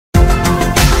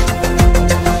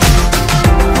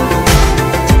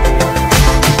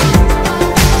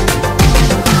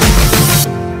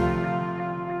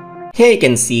Here you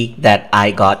can see that I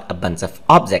got a bunch of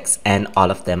objects and all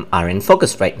of them are in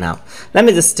focus right now. Let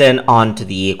me just turn on to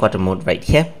the quarter mode right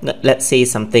here. Let's say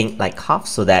something like half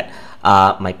so that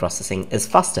my processing is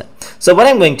faster. So what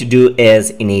I'm going to do is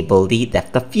enable the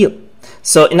depth of field.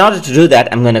 So in order to do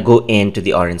that, I'm going to go into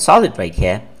the orange solid right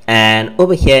here, and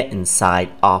over here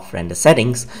inside of render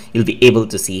settings, you'll be able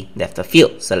to see depth of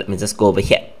field. So let me just go over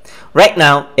here. Right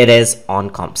now it is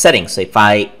on comp settings. So if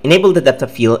I enable the depth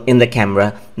of field in the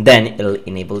camera, then it'll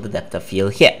enable the depth of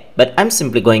field here. But I'm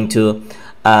simply going to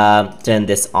turn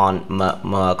this on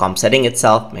comp setting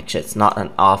itself, make sure it's not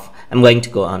on off. I'm going to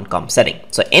go on comp setting.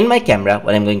 So in my camera,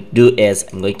 what I'm going to do is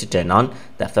I'm going to turn on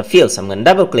depth of field. So I'm going to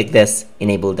double click this,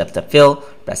 enable depth of field,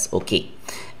 press OK.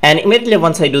 And immediately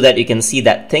once I do that, you can see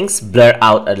that things blur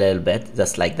out a little bit,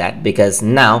 just like that, because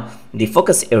now the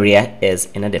focus area is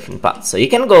in a different path. So you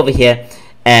can go over here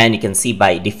and you can see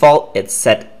by default it's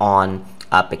set on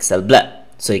pixel blur.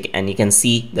 So you can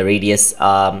see the radius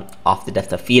of the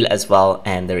depth of field as well,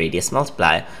 and the radius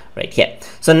multiplier right here.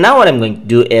 So now what I'm going to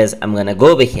do is I'm going to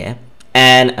go over here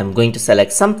and I'm going to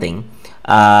select something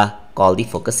called the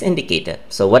focus indicator.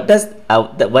 So what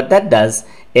that does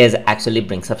is actually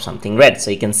brings up something red. So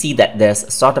you can see that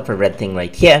there's sort of a red thing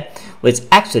right here, which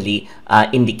actually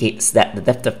indicates that the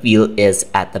depth of field is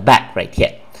at the back right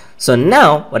here. So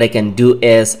now what I can do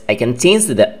is I can change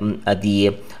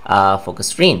the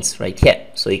focus range right here.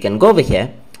 So you can go over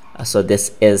here. So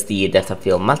this is the depth of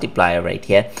field multiplier right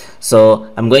here.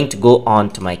 So I'm going to go on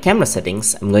to my camera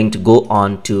settings. I'm going to go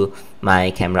on to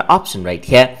my camera option right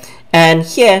here. And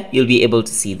here you'll be able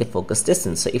to see the focus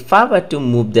distance. So if I were to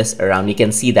move this around, you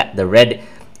can see that the red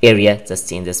area just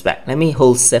changes back. Let me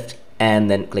hold shift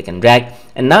and then click and drag.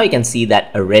 And now you can see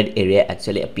that a red area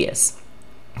actually appears.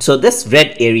 So this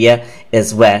red area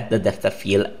is where the depth of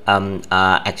field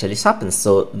actually sharpens.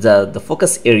 So the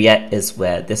focus area is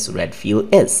where this red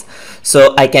field is.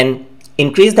 So I can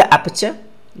increase the aperture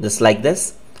just like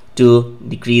this to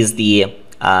decrease the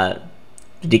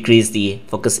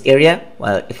focus area.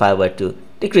 Well, if I were to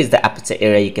decrease the aperture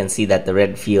area, you can see that the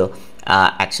red field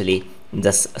actually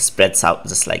just spreads out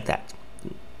just like that.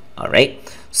 All right,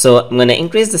 so I'm going to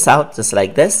increase this out just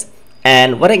like this,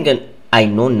 and what I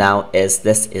know now is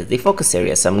this is the focus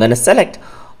area. So I'm going to select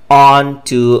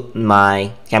onto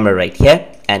my camera right here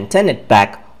and turn it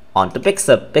back onto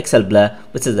pixel blur,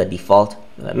 which is the default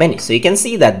menu. So you can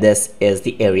see that this is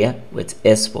the area which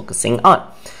is focusing on.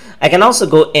 I can also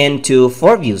go into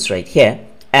 4 views right here,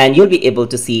 and you'll be able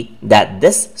to see that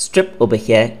this strip over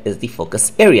here is the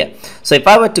focus area. So if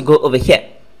I were to go over here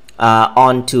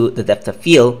onto the depth of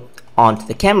field, onto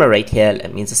the camera right here,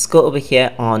 let me just go over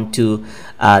here onto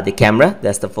the camera.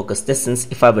 That's the focus distance.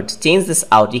 If I were to change this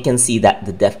out, you can see that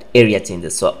the depth area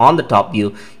changes. So on the top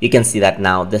view, you can see that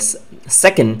now this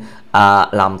second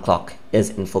alarm clock is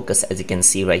in focus, as you can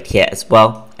see right here as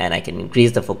well. And I can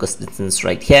increase the focus distance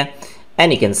right here,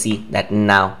 and you can see that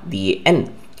now the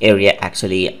end area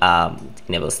actually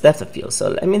enables depth of field. So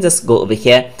let me just go over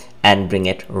here and bring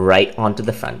it right onto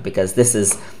the front, because this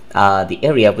is the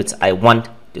area which I want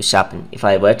to sharpen. If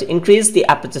I were to increase the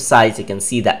aperture size, you can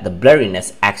see that the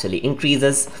blurriness actually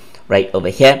increases right over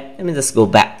here. Let me just go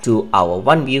back to our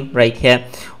one view right here.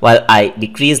 While I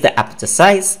decrease the aperture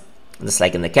size, just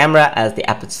like in the camera, as the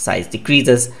aperture size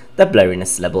decreases, the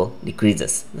blurriness level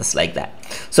decreases, just like that.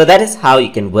 So that is how you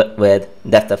can work with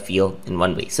depth of field in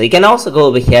one way. So you can also go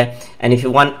over here, and if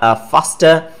you want a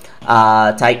faster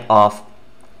type of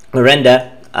render,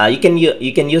 you can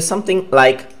use something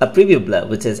like a preview blur,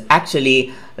 which is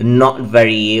actually not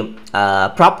very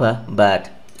proper, but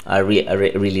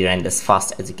really renders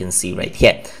fast, as you can see right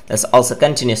here. There's also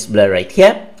continuous blur right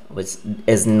here, which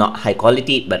is not high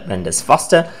quality but renders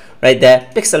faster right there.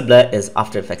 Pixel blur is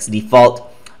After Effects default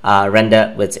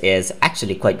render, which is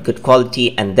actually quite good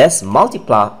quality, and there's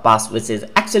multipass, which is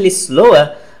actually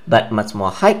slower but much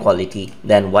more high quality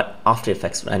than what After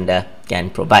Effects render can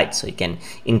provide. So you can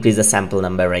increase the sample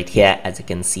number right here, as you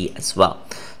can see as well.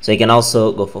 So you can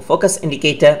also go for focus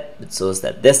indicator, which shows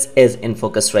that this is in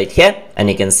focus right here, and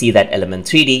you can see that Element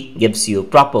 3D gives you a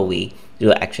proper way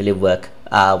to actually work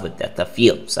with depth of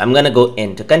field. So I'm going to go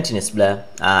into continuous blur.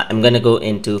 I'm going to go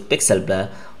into pixel blur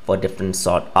for different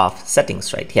sort of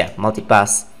settings right here,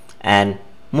 multipass, and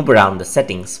move around the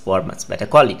settings for much better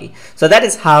quality. So that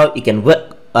is how you can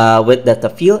work with depth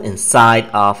of field inside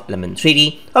of Element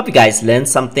 3D. Hope you guys learned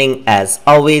something as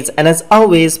always, and as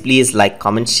always, please like,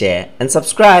 comment, share, and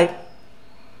subscribe.